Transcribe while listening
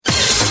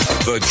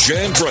The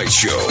Jan Price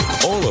Show,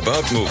 all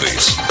about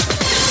movies.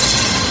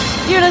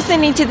 You're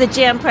listening to the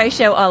Jan Price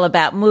Show, all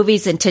about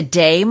movies, and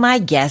today my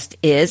guest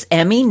is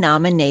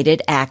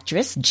Emmy-nominated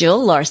actress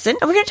Jill Larson.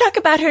 And we're going to talk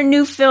about her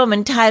new film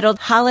entitled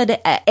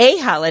A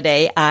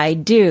Holiday I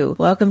Do.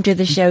 Welcome to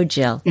the show,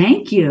 Jill.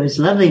 Thank you. It's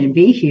lovely to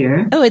be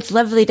here. Oh, it's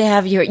lovely to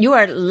have you here. You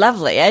are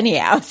lovely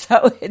anyhow,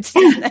 so it's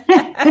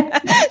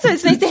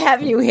it's nice to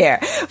have you here,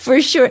 for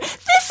sure.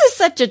 This is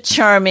such a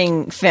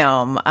charming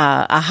film,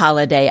 A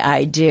Holiday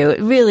I Do.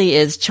 It really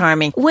is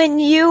charming.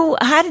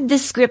 How did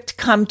this script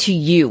come to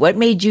you? What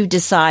made you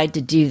decide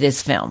to do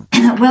this film?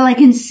 Well, I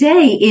can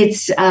say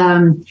it's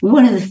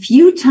one of the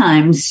few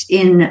times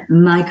in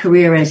my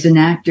career as an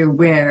actor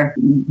where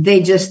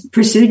they just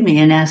pursued me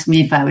and asked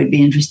me if I would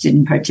be interested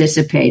in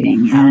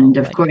participating. And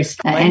of course,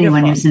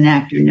 anyone who's an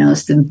actor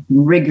knows the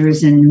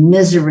rigors and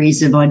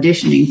miseries of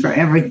auditioning for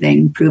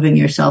everything, proving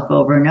yourself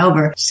over and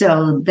over.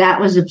 So that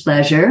was a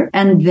pleasure.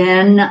 And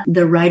then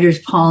the writers,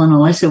 Paul and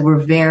Alyssa, were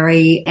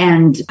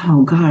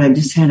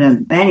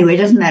anyway, it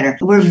doesn't matter.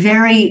 We're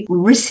very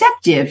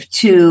receptive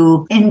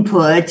to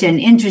input and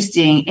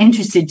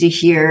interested to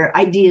hear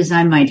ideas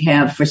I might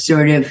have for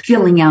sort of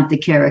filling out the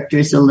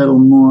characters a little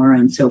more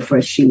and so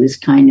forth. She was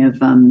kind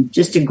of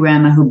just a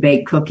grandma who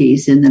baked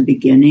cookies in the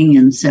beginning.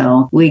 And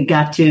so we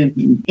got to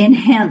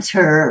enhance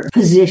her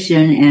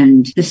position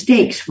and the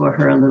stakes for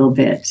her a little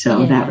bit.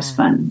 So that was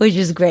fun. Which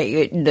is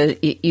great.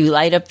 You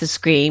light up the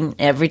screen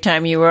every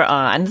time you were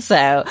on.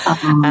 So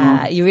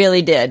you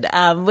really did.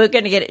 We're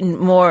going to get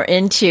more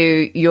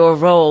into your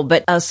role,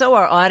 but so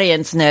our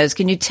audience knows,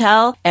 can you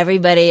tell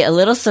everybody a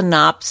little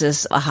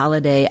synopsis, A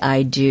Holiday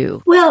I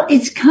Do? Well,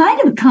 it's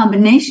kind of a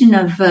combination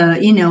of,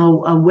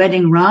 a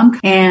wedding rom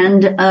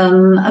and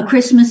a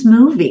Christmas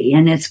movie,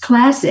 and it's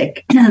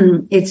classic.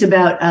 It's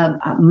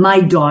about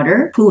my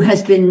daughter who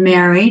has been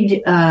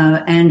married,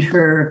 and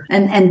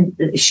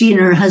she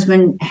and her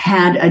husband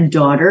had a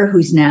daughter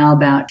who's now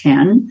about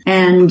 10.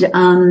 And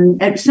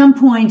at some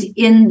point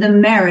in the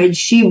marriage,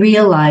 she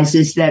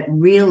realizes that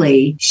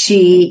really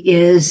she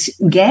is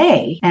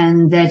gay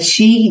and that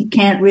she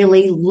can't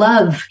really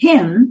love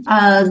him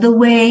the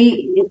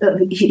way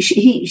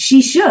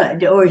she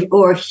should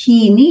or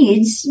he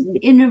needs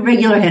in a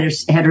regular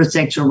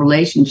heterosexual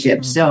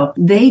relationship. So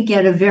they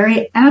get a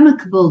very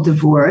amicable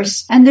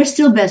divorce and they're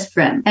still best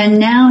friends. And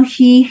now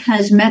he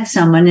has met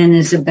someone and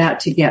is about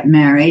to get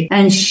married,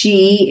 and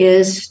she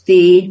is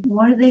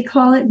what do they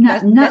call it?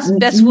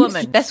 Best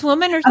woman. Best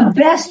woman or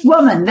something? A best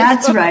woman.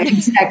 That's right.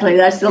 Exactly.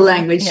 That's the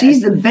language. Yes.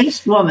 She's the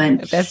best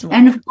woman.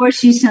 And of course,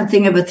 she's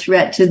something of a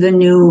threat to the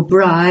new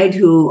bride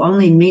who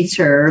only meets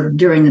her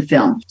during the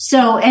film.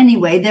 So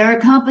anyway, there are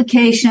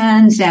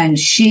complications, and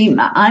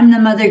I'm the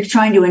mother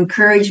trying to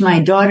encourage my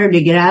daughter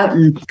to get out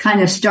and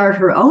kind of start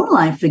her own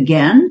life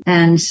again.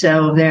 And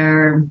so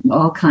there are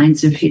all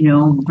kinds of,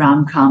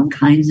 rom-com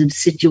kinds of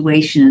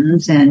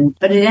situations,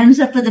 but it ends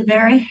up with a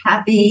very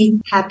happy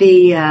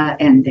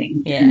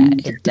ending. Yeah,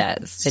 it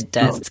does. It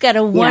does. It's got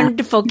a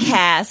wonderful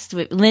cast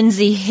with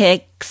Lindsay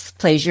Hicks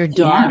plays your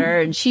daughter,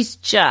 and she's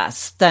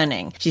just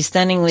stunning. She's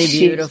stunningly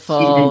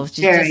beautiful. She's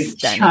very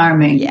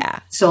charming,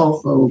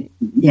 soulful,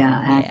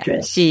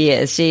 actress.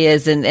 Yeah, she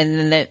is. And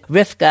then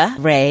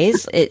Rivka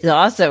Reyes is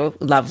also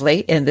lovely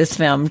in this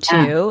film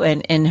too,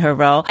 and in her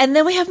role. And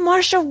then we have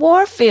Marsha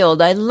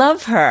Warfield. I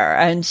love her,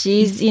 and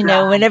she's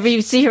whenever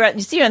you see her on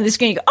the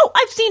screen, you go, "Oh,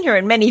 I've seen her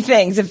in many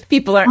things." If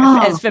people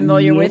aren't as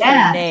familiar with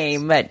her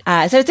name, but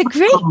so it's a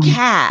great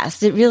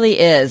cast. It really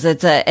is.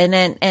 It's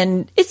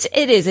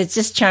it's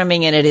just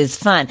charming. And it is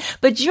fun.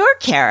 But your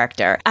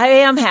character, I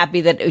am happy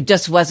that it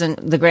just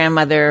wasn't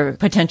the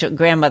potential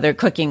grandmother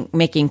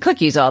making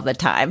cookies all the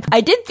time.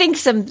 I did think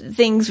some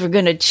things were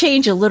going to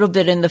change a little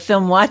bit in the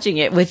film watching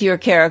it with your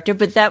character,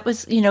 but that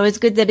was, it's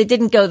good that it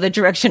didn't go the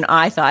direction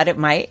I thought it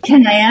might.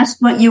 Can I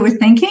ask what you were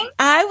thinking?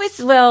 I was,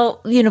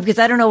 because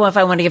I don't know if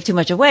I want to give too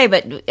much away,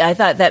 but I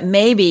thought that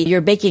maybe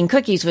your baking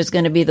cookies was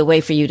going to be the way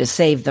for you to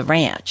save the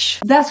ranch.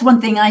 That's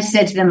one thing I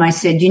said to them. I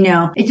said,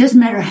 it doesn't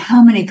matter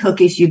how many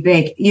cookies you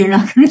bake, you're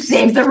not going to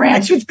save the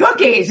ranch with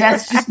cookies.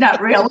 That's just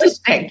not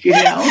realistic,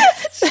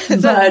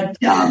 But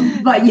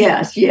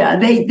yes,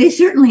 they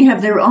certainly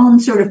have their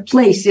own sort of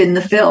place in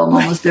the film,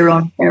 almost their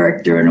own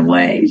character in a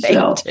way.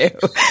 So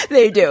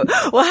They do.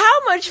 Well, how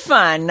much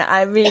fun.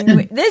 I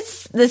mean,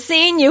 the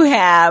scene you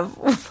have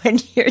when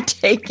you're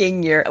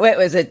taking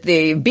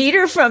the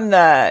beater from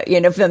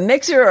the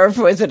mixer, or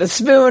was it a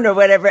spoon or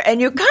whatever, and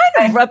you kind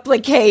of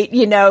replicate,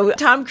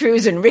 Tom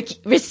Cruise in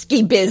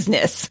Risky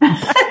Business.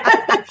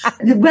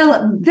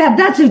 Well,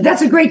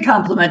 that's a great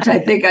compliment. I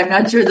think I'm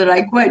not sure that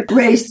I quite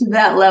raised to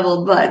that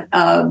level,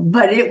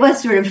 but it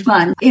was sort of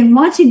fun. In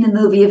watching the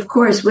movie, of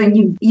course,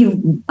 when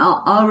you've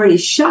already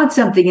shot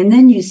something and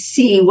then you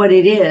see what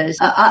it is,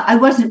 I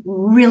wasn't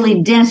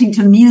really dancing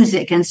to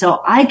music. And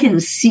so I can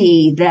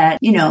see that,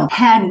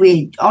 had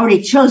we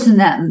already chosen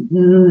that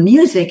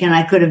music and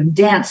I could have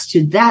danced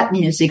to that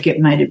music, it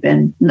might have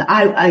been,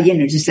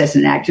 just as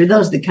an actor,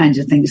 those are the kinds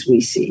of things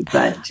we see.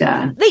 But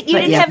you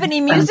didn't have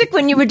any music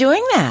when you were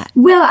doing that?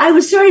 Well, I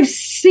was sort of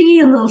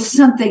singing a little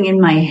something in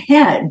my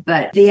head,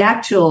 but the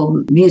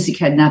actual music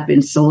had not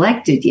been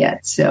selected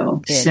yet.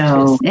 So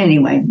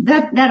anyway,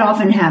 that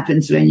often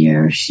happens when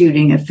you're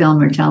shooting a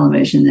film or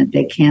television, that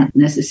they can't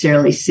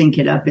necessarily sync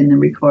it up in the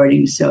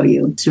recording. So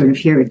you sort of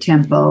hear a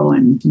tempo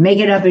and make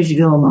it up as you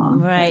go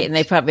along. Right. And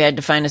they probably had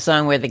to find a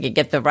song where they could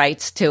get the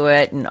rights to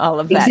it and all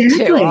of that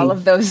too. All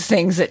of those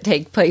things that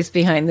take place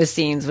behind the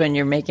scenes when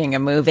you're making a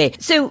movie.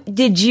 So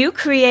did you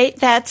create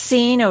that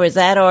scene, or was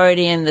that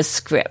already in the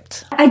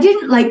script? I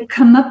didn't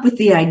come up with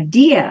the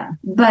idea,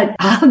 but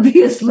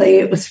obviously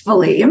it was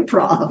fully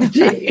improv.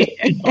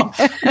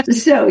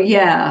 So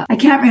yeah, I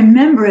can't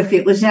remember if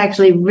it was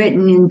actually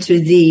written into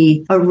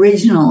the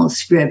original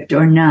script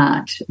or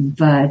not,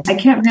 but I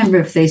can't remember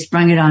if they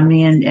sprung it on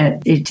me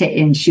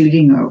in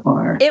shooting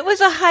or. It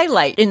was a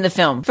highlight in the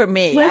film for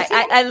me.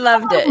 I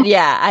loved it.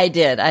 Yeah, I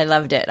did. I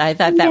loved it. I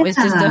thought that was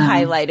just a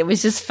highlight. It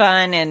was just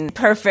fun and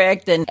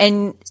perfect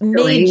and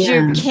made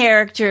your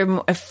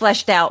character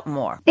fleshed out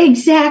more.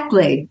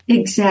 Exactly.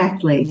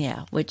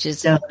 Yeah, which is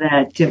so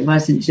that it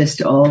wasn't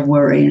just all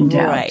worry and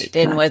doubt. Right,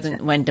 and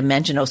wasn't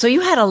one-dimensional. So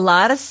you had a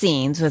lot of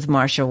scenes with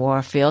Marsha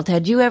Warfield.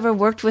 Had you ever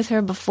worked with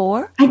her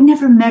before? I'd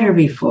never met her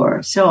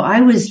before, so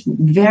I was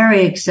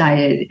very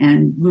excited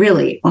and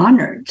really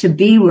honored to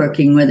be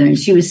working with her. And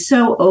she was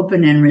so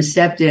open and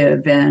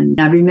receptive. And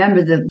I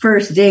remember the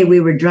first day we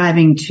were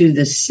driving to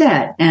the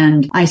set,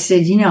 and I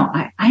said,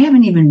 I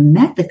haven't even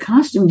met the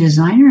costume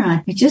designer.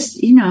 I just,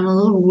 I'm a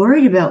little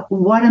worried about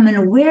what I'm going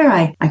to wear.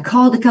 I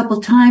called a couple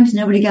times,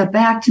 nobody got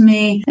back to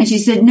me. And she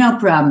said, no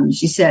problem.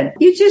 She said,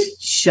 you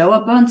just show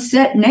up on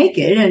set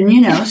naked and,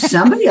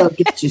 somebody will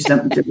get you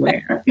something to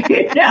wear.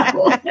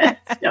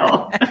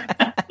 So,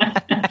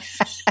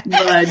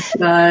 but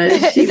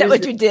is that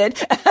what you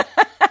did?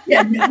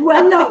 Yeah,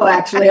 well, no,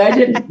 actually, I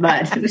didn't,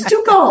 but it was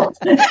too cold.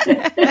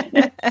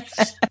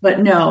 But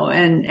no,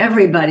 and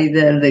everybody,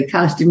 the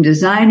costume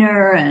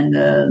designer and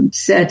the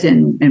set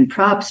and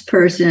props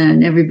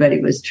person,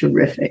 everybody was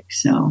terrific.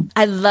 So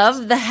I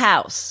love the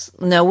house.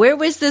 Now, where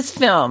was this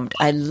filmed?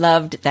 I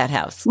loved that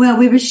house. Well,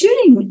 we were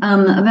shooting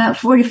about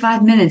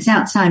 45 minutes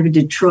outside of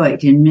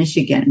Detroit in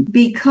Michigan,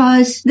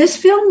 because this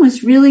film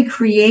was really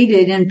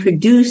created and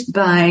produced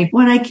by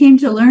what I came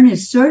to learn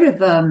is sort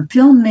of a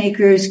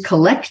filmmakers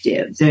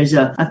collective. There's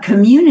a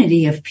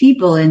community of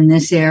people in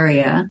this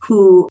area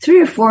who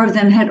 3 or 4 of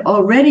them had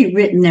already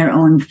written their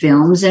own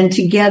films, and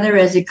together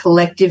as a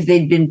collective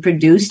they'd been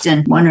produced,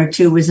 and 1 or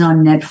 2 was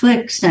on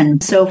Netflix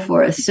and so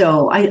forth.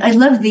 So I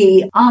love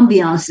the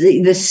ambiance,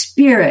 the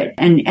spirit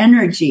and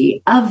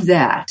energy of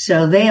that.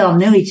 So they all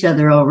knew each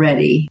other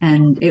already,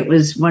 and it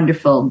was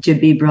wonderful to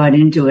be brought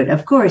into it.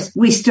 Of course,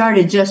 we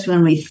started just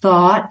when we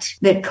thought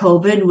that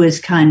COVID was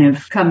kind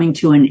of coming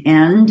to an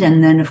end,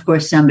 and then of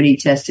course somebody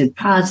tested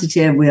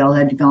positive. We all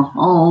had to go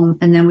home,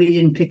 and then we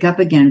didn't pick up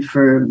again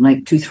for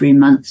 2-3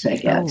 months, I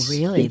guess. Oh,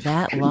 really?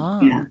 That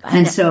long? Yeah.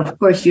 And so, of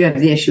course, you have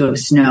the issue of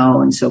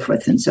snow and so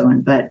forth and so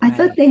on. But I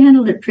thought they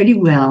handled it pretty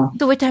well.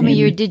 So what time of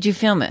year did you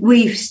film it?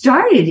 We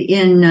started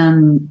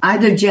in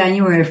either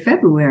January or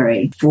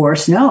February for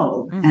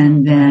snow. Mm-hmm.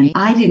 And then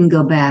I didn't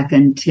go back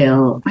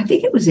until, I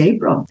think it was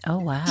April. Oh,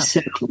 wow.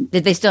 So,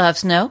 did they still have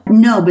snow?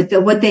 No,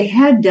 but what they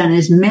had done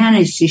is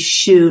managed to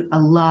shoot a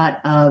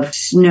lot of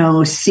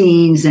snow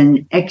scenes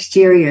and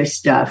exterior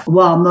stuff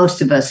while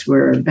most of us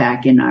were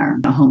back in our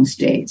home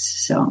states.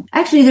 So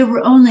actually there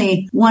were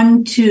only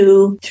 1,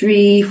 2,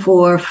 3,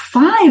 4,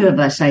 5 of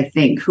us, I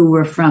think, who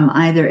were from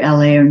either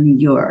LA or New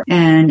York.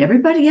 And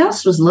everybody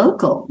else was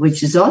local,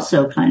 which is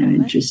also kind of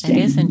interesting.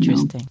 It is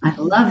interesting. I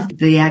loved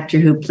the actor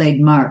who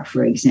played Mark,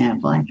 for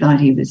example. I thought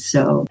he was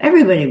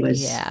everybody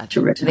was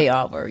terrific. They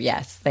all were.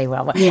 Yes, they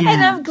were. Yeah.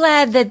 And I'm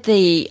glad that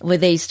when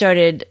they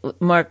started,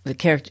 Mark,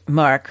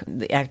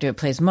 the actor who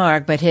plays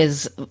Mark, but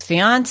his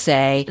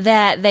fiance,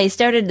 that they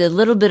started a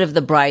little bit of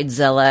the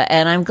bridezilla,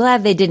 and I'm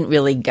glad they didn't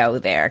really go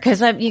there,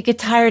 because you get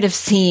tired of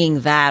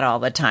seeing that all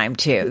the time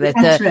too. That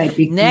That's the right,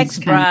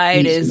 next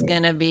bride is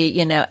going to be,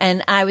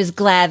 and I was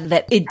glad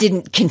that it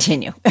didn't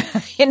continue.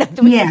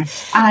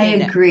 Yes, I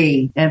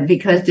agree,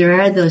 because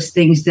there are those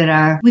things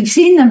that we've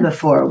seen them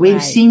before.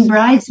 We've seen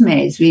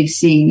Bridesmaids. We've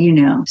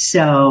seen,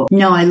 so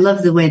no, I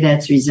love the way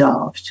that's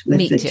resolved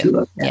with the two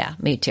of them. Yeah,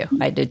 me too.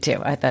 I did too.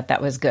 I thought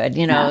that was good.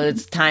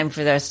 It's time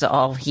for us to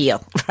all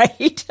heal,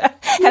 right?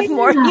 Have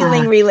more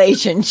healing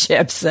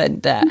relationships.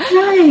 And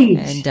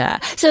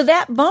so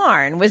that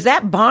barn, was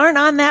that barn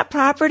on that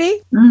property?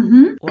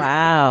 Mm-hmm.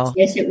 Wow.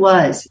 Yes, it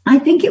was. I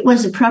think it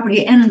was a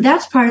property. And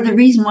that's part of the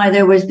reason why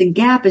there was the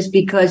gap, is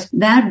because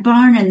that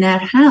barn and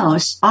that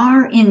house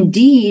are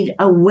indeed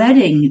a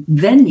wedding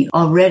venue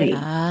already.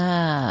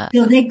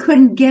 So they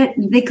couldn't get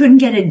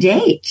a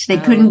date. They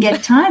couldn't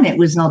get time. It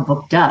was all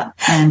booked up.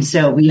 And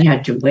so we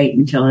had to wait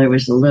until there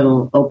was a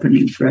little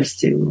opening for us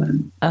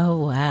to.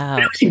 Oh, wow.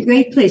 It was a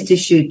great place to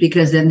shoot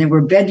because then there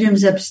were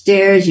bedrooms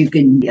upstairs.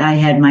 I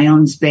had my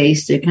own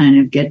space to kind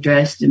of get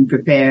dressed and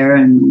prepare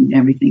and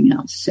everything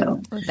else.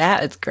 So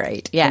that is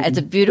great. Yeah. It's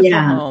a beautiful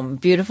home.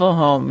 Beautiful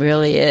home.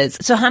 Really is.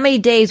 So how many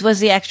days was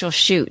the actual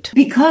shoot?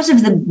 Because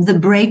of the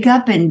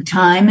breakup in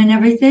time and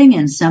everything,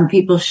 and some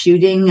people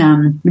shooting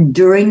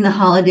during the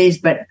holidays,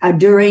 but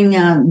during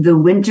the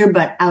winter,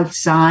 but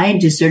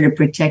outside to sort of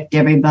protect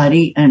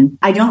everybody. And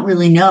I don't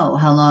really know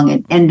how long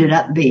it ended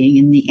up being.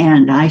 In the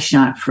end, I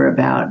shot for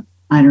about,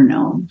 I don't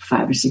know,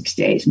 5 or 6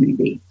 days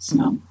maybe.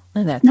 So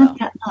that's not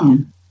that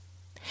long.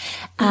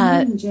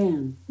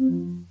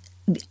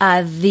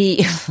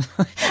 The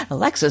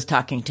Alexa's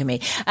talking to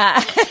me.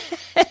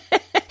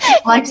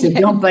 Alexa,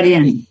 don't butt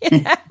in.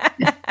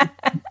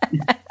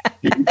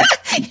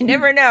 You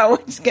never know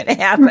what's going to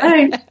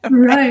happen.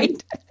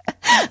 Right.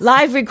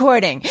 Live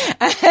recording.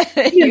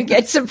 You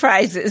get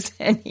surprises.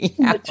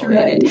 That's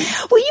right.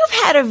 Well, you've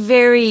had a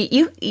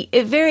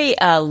very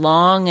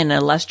long and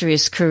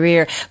illustrious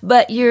career,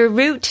 but your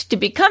route to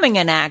becoming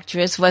an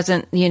actress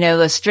wasn't,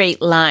 a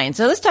straight line.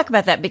 So let's talk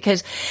about that,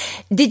 because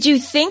did you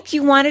think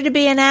you wanted to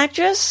be an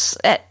actress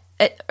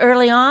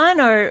early on,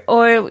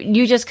 or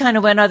you just kind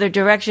of went other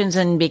directions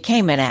and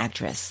became an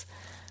actress?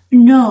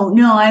 No,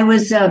 I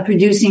was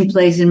producing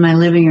plays in my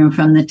living room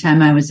from the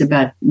time I was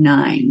about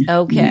 9.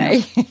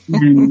 Okay.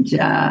 And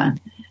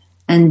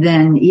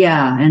then,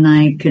 and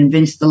I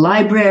convinced the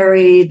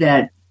library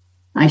that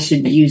I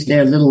should use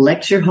their little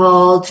lecture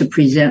hall to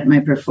present my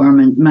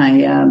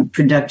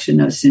production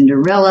of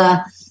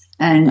Cinderella.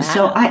 And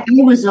so I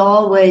was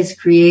always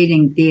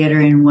creating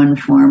theater in one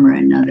form or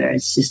another.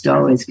 It's just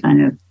always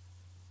kind of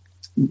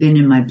been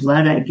in my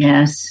blood, I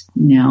guess,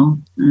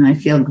 and I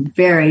feel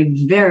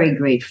very, very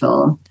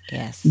grateful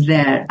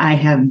that I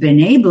have been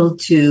able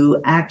to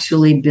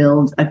actually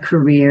build a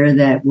career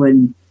that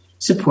would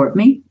support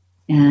me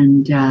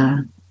and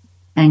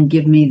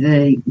give me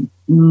the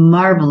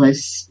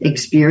marvelous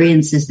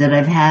experiences that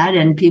I've had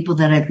and people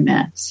that I've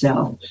met.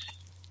 So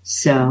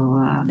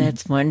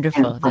that's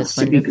wonderful. That's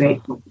wonderful. To be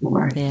grateful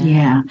for.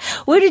 Yeah.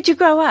 Where did you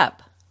grow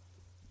up?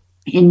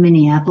 In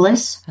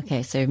Minneapolis.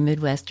 Okay, so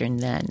Midwestern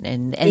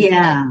then,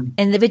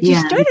 but you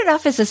started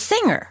off as a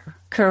singer,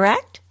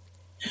 correct?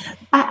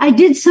 I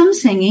did some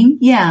singing.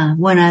 Yeah,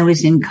 when I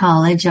was in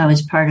college, I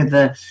was part of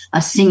a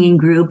singing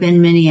group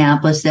in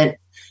Minneapolis that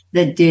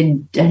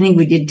did. I think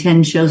we did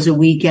 10 shows a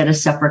week at a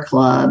supper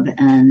club,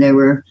 and there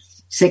were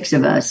 6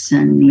 of us,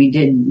 and we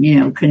did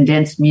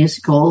condensed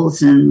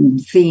musicals and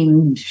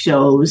themed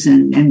shows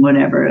and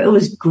whatever. It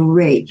was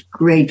great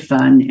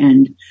fun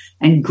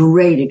and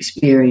great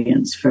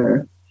experience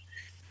for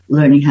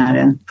learning how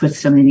to put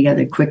something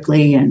together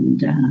quickly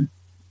and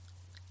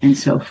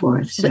so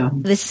forth. So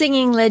the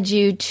singing led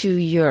you to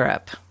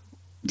Europe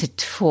to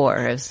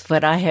tour, is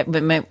what I have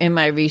in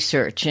my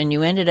research, and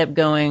you ended up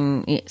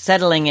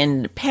settling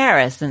in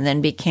Paris and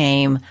then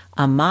became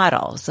a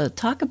model. So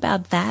talk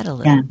about that a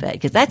little bit,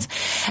 because that's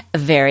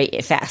very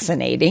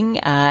fascinating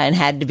and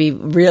had to be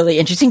really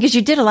interesting, because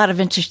you did a lot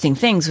of interesting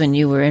things when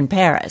you were in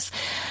Paris.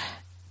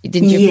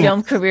 Did your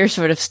film career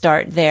sort of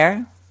start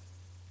there?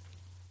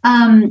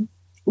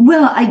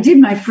 Well, I did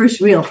my first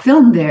real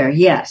film there.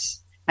 Yes,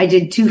 I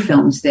did 2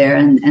 films there,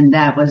 and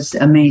that was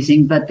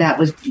amazing. But that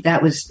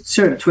was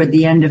sort of toward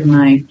the end of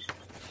my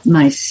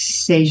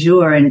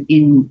séjour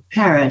in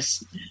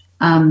Paris.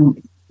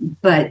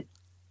 But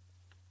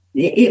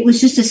it was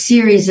just a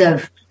series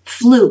of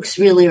flukes,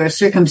 really, or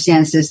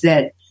circumstances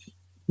that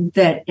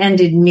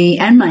ended me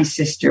and my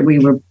sister. We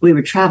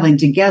were traveling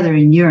together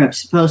in Europe,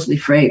 supposedly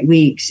for 8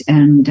 weeks,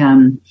 and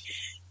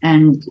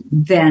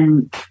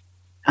then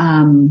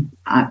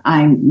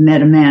I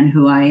met a man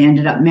who I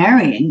ended up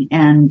marrying,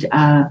 and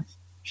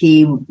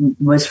he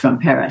was from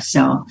Paris.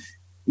 So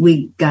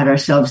we got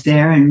ourselves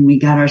there, and we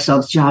got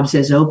ourselves jobs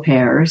as au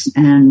pairs,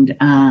 and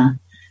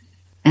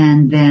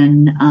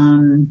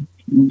then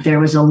there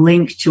was a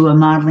link to a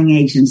modeling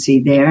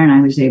agency there, and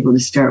I was able to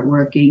start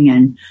working.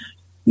 And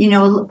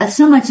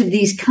so much of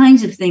these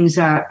kinds of things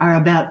are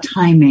about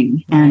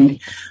timing, and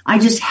I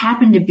just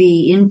happened to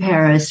be in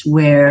Paris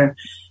where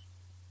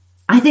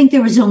I think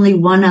there was only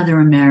one other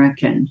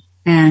American.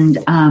 And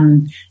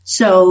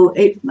so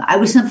I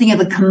was something of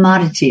a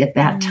commodity at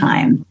that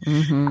time.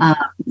 Mm-hmm.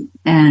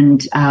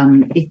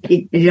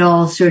 It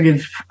all sort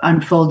of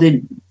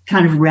unfolded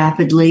kind of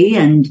rapidly.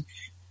 And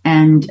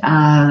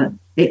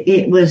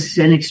it was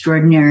an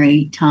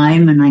extraordinary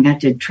time. And I got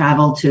to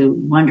travel to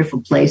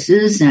wonderful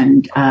places.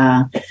 And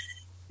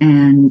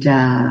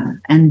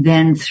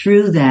then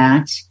through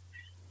that,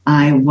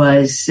 I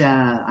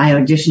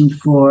auditioned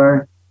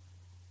for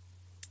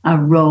a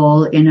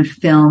role in a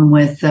film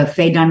with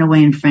Faye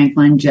Dunaway and Frank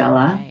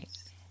Langella,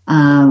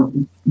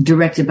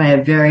 directed by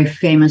a very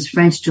famous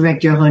French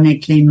director, René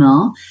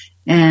Clément.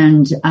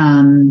 And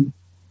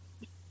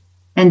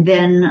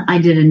then I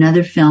did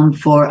another film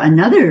for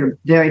another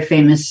very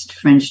famous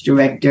French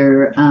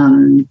director,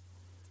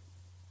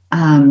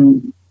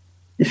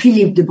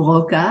 Philippe de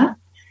Broca,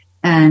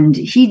 and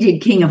he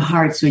did King of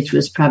Hearts, which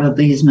was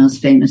probably his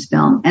most famous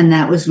film, and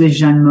that was with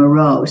Jeanne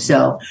Moreau.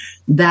 So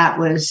that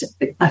was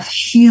a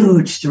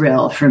huge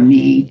thrill for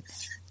me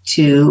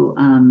to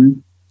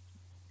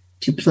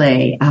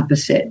play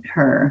opposite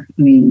her.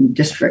 I mean,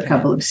 just for a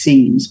couple of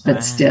scenes,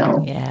 but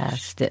still. Yeah.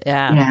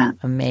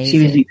 Amazing.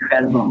 She was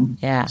incredible.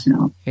 Yeah.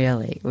 So.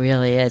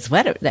 Really is.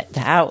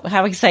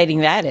 How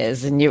exciting that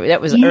is. And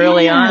that was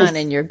early on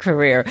in your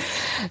career.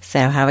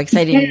 So how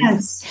exciting.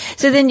 Yes.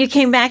 So then you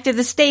came back to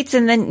the States,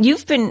 and then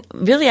you've been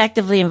really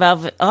actively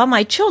involved with All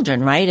My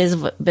Children, right? Has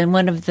been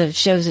one of the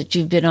shows that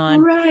you've been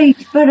on. Right.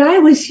 But I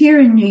was here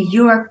in New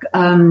York,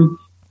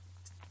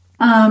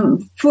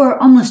 for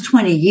almost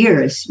 20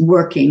 years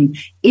working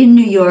in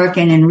New York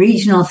and in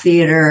regional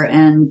theater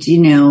and,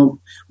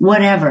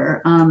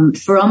 whatever,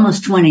 for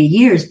almost 20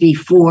 years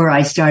before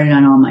I started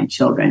on All My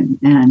Children.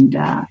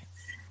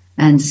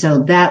 And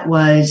so that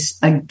was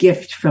a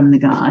gift from the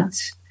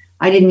gods.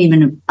 I didn't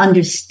even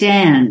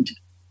understand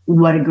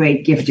what a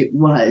great gift it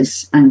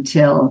was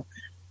until,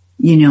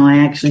 I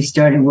actually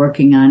started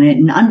working on it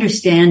and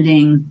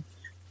understanding,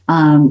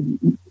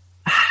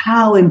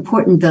 how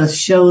important those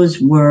shows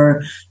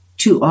were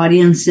to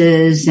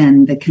audiences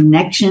and the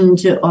connection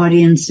to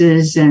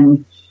audiences.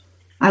 And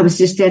I was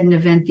just at an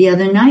event the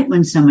other night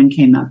when someone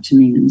came up to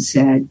me and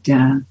said,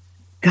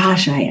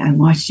 gosh, I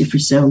watched you for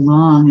so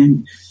long.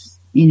 And,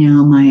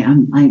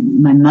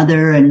 my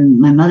mother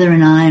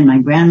and I and my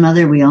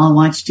grandmother, we all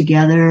watched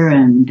together.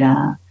 And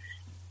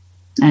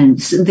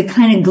so the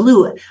kind of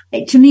glue,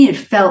 to me, it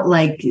felt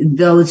like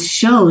those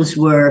shows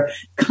were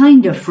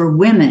kind of for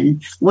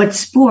women, what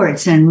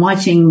sports and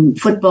watching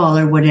football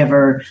or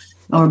whatever,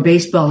 or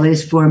baseball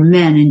is for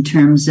men in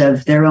terms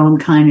of their own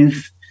kind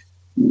of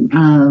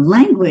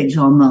language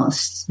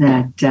almost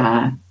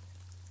that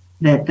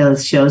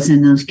those shows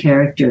and those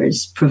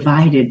characters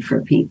provided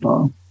for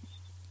people.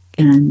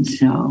 And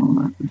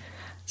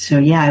so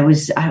yeah, I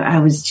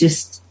was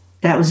just,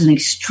 that was an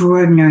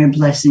extraordinary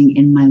blessing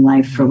in my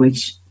life for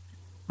which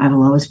I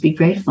will always be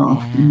grateful,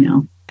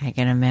 I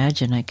can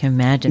imagine. Yeah.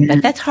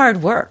 But that's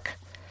hard work.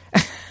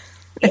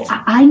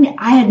 I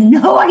had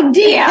no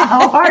idea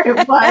how hard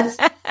it was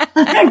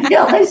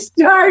until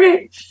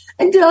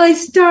I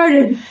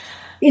started.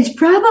 It's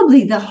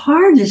probably the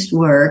hardest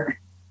work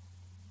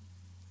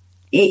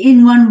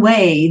in one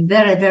way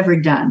that I've ever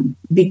done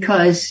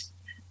because,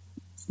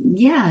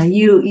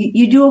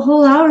 you do a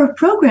whole hour of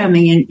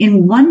programming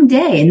in one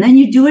day, and then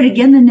you do it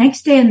again the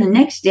next day and the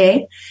next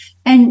day,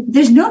 and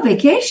there's no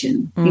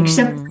vacation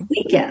except for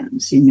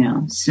weekends,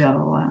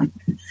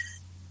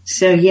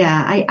 So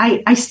yeah,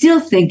 I still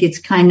think it's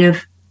kind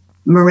of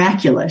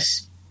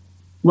miraculous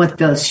what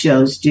those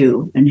shows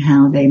do and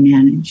how they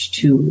manage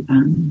to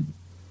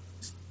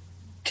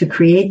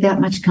create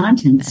that much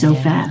content so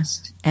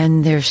fast.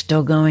 And they're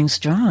still going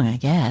strong, I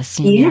guess.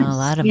 A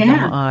lot of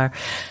them are.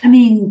 I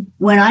mean,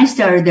 when I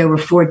started, there were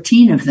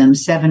 14 of them,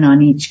 7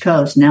 on each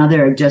coast. Now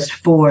there are just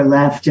 4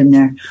 left, and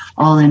they're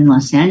all in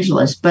Los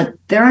Angeles. But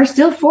there are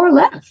still 4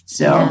 left.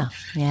 So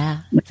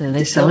So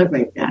they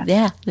celebrate that.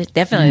 Yeah,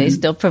 definitely. They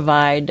still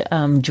provide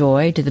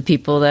joy to the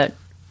people that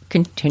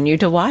continue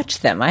to watch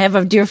them. I have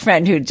a dear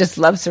friend who just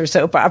loves her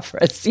soap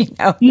operas,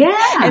 Yeah.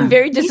 I'm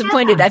very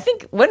disappointed. I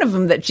think one of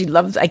them that she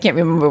loves, I can't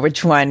remember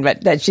which one,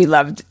 but that she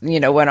loved,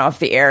 went off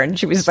the air, and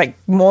she was like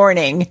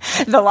mourning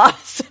the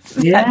loss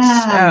of that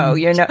show.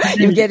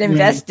 You get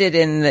invested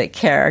in the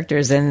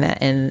characters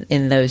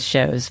in those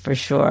shows for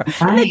sure.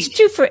 Right. And that's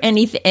true for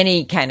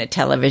any kind of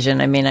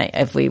television. I mean,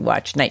 if we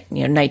watch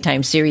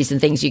nighttime series and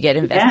things, you get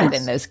invested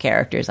in those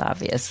characters,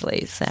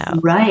 obviously. So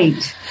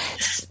right.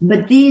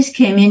 But these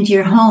came into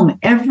your home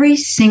every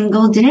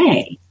single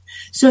day.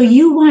 So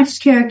you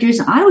watched characters.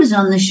 I was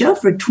on the show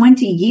for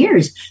 20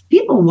 years.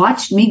 People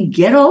watched me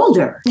get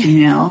older,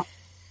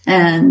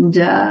 and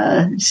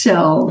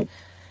so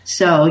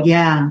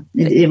yeah,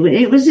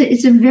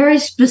 it's a very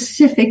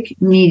specific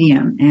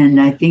medium. And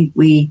I think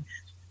we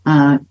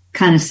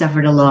kind of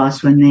suffered a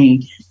loss when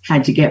they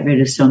had to get rid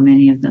of so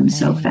many of them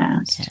so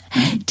fast.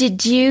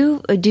 Did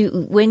you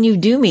when you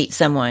do meet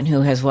someone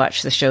who has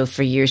watched the show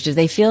for years, do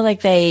they feel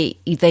like they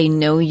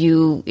know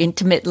you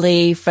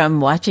intimately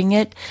from watching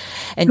it?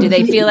 And do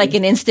they feel like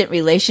an instant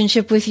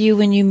relationship with you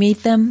when you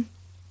meet them?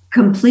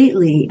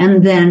 Completely.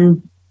 And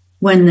then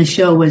when the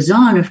show was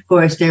on, of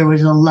course, there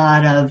was a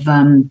lot of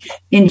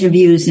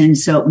interviews in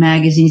soap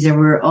magazines. There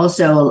were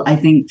also, I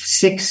think,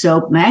 6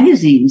 soap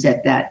magazines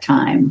at that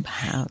time.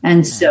 Wow.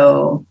 And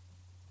so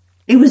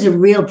it was a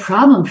real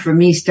problem for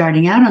me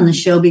starting out on the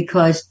show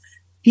because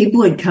people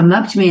would come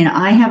up to me, and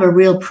I have a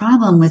real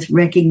problem with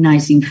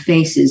recognizing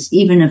faces,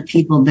 even of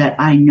people that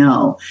I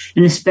know,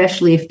 and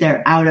especially if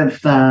they're out of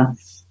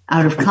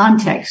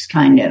context,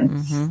 kind of.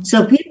 Mm-hmm.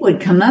 So people would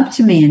come up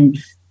to me and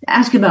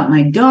ask about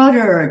my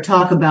daughter or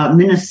talk about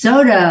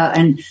Minnesota,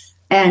 and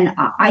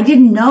I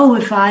didn't know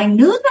if I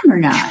knew them or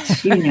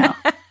not,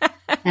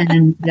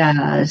 and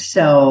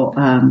so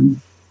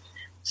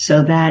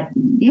that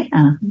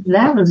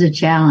was a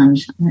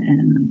challenge,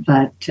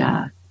 but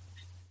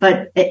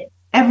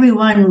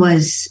everyone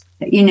was,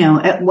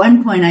 at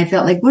one point I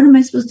felt like, what am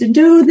I supposed to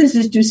do? This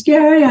is too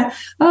scary. And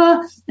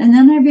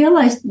then I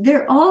realized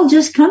they're all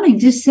just coming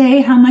to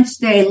say how much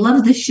they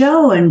love the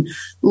show and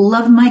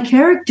love my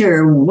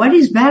character. What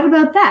is bad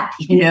about that?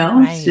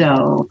 Right.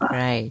 So.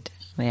 Right.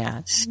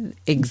 Yeah,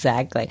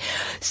 exactly.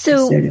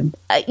 So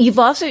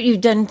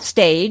you've done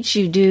stage.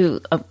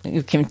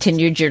 You've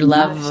continued your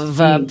love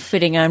of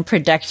putting on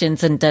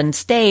productions and done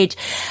stage.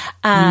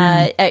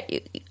 Out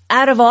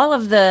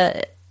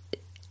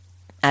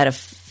of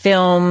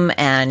film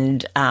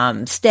and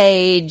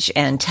stage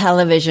and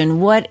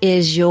television, what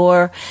is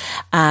your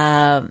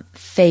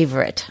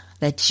favorite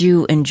that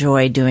you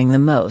enjoy doing the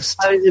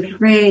most? I was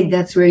afraid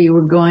that's where you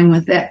were going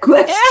with that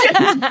question.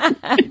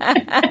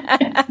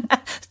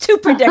 Too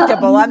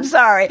predictable. I'm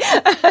sorry.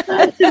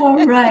 That's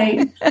all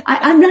right.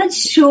 I'm not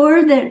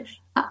sure that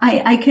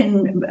I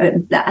can,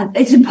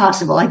 it's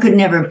impossible. I could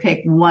never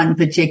pick one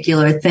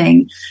particular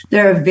thing.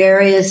 There are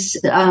various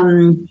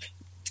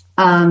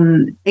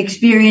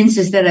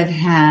experiences that I've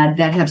had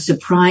that have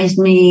surprised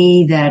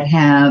me, that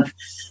have,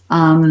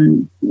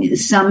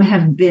 some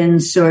have been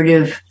sort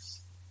of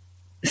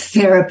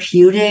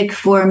therapeutic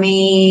for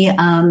me.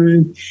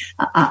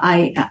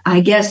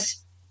 I guess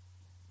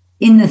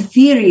in the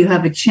theater, you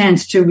have a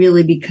chance to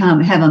really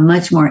have a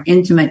much more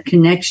intimate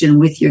connection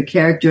with your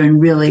character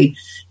and really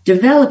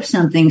develop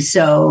something.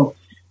 So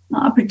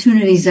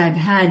opportunities I've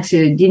had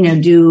to,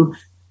 do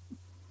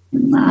a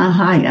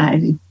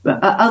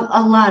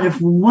lot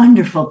of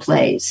wonderful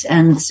plays.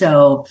 And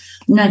so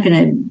I'm not going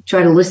to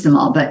try to list them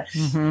all, but,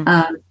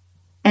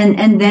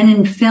 and then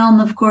in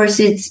film, of course,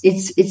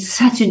 it's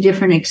such a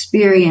different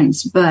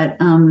experience, but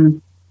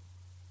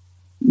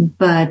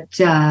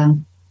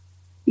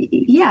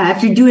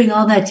after doing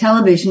all that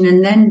television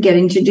and then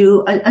getting to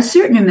do a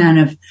certain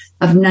amount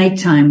of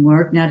nighttime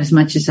work, not as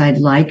much as I'd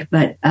like,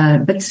 but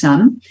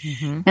some,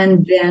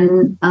 and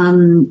then,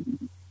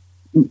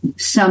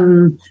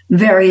 some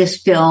various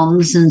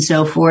films and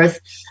so forth.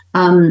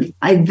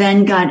 I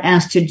then got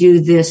asked to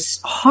do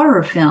this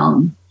horror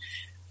film,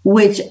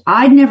 which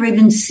I'd never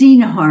even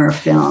seen a horror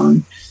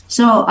film.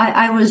 So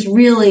I was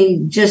really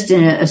just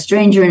a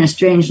stranger in a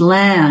strange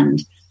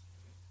land.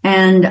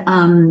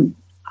 And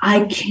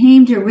I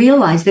came to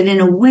realize that in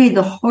a way,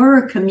 the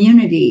horror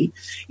community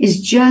is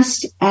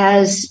just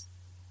as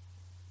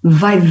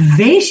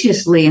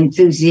vivaciously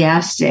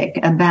enthusiastic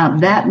about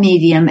that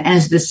medium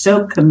as the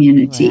soap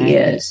community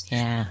is.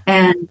 Yeah.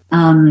 And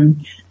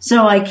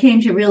so I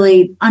came to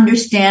really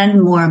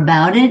understand more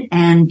about it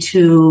and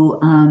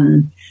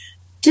to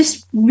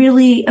just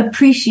really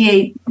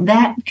appreciate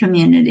that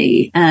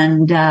community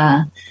and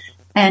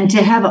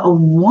to have a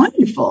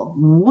wonderful,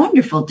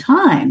 wonderful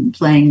time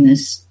playing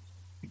this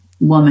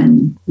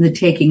woman. The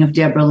Taking of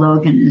Deborah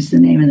Logan is the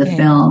name of the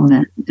film.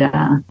 And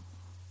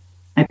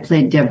I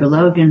played Deborah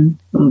Logan,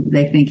 who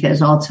they think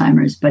has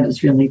Alzheimer's, but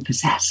is really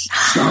possessed.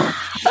 So,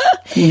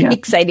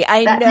 exciting.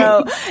 I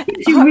know.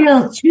 It's a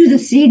real chew the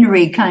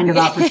scenery kind of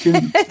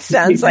opportunity. It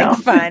sounds like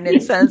fun.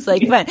 It sounds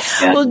like fun.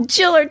 Yeah. Well,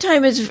 Jill, our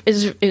time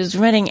is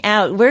running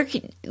out.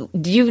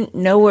 Do you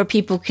know where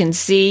people can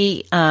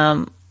see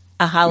A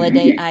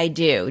Holiday I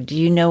Do? Do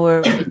you know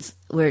where it's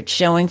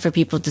showing for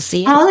people to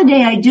see it?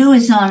 Holiday I Do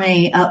is on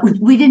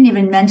we didn't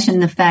even mention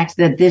the fact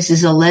that this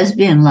is a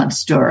lesbian love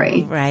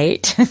story.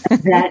 Right.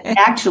 That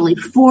actually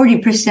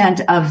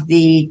 40% of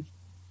the,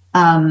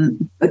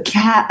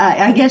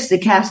 I guess the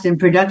cast and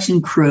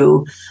production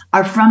crew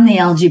are from the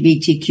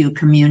LGBTQ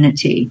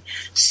community.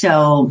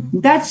 So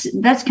that's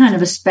kind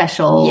of a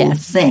special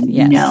thing,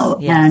 Yes.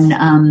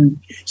 And,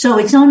 so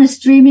it's on a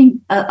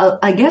streaming,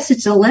 I guess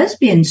it's a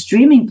lesbian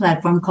streaming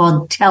platform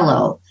called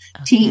Tello.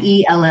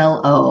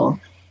 Tello.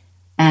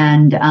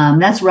 And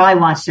that's where I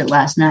watched it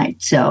last night.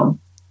 So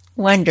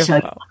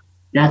wonderful. So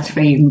that's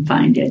where you can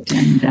find it.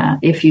 And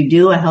if you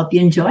do, I hope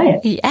you enjoy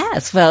it.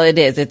 Yes, well, it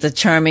is. It's a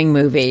charming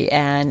movie,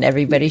 and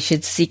everybody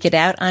should seek it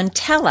out on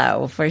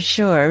Tello for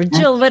sure.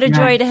 Jill, what a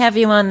joy to have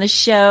you on the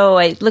show.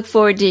 I look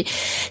forward to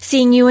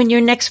seeing you in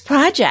your next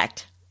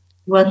project.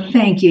 Well,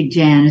 thank you,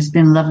 Jan. It's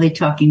been lovely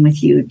talking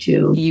with you,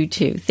 too. You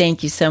too.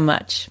 Thank you so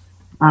much.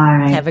 All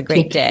right. Have a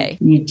great day.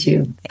 You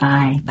too.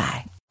 Bye.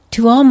 Bye.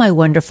 To all my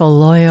wonderful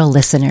loyal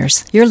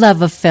listeners, your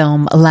love of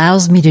film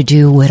allows me to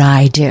do what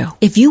I do.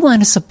 If you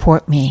want to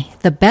support me,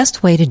 the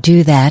best way to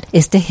do that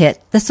is to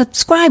hit the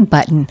subscribe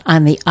button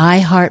on the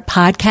iHeart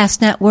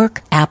Podcast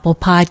Network, Apple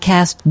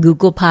Podcast,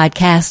 Google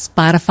Podcasts,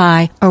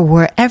 Spotify, or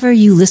wherever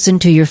you listen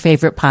to your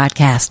favorite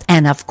podcast.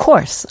 And of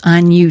course,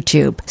 on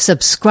YouTube.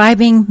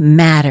 Subscribing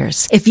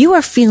matters. If you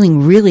are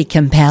feeling really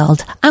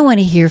compelled, I want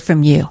to hear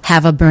from you.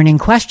 Have a burning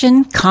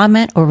question,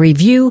 comment, or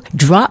review?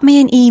 Drop me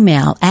an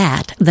email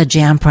at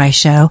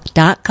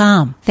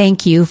thejanpriceshow.com.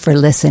 Thank you for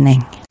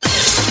listening.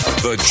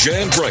 The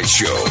Jan Price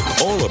Show,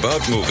 all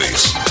about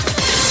movies.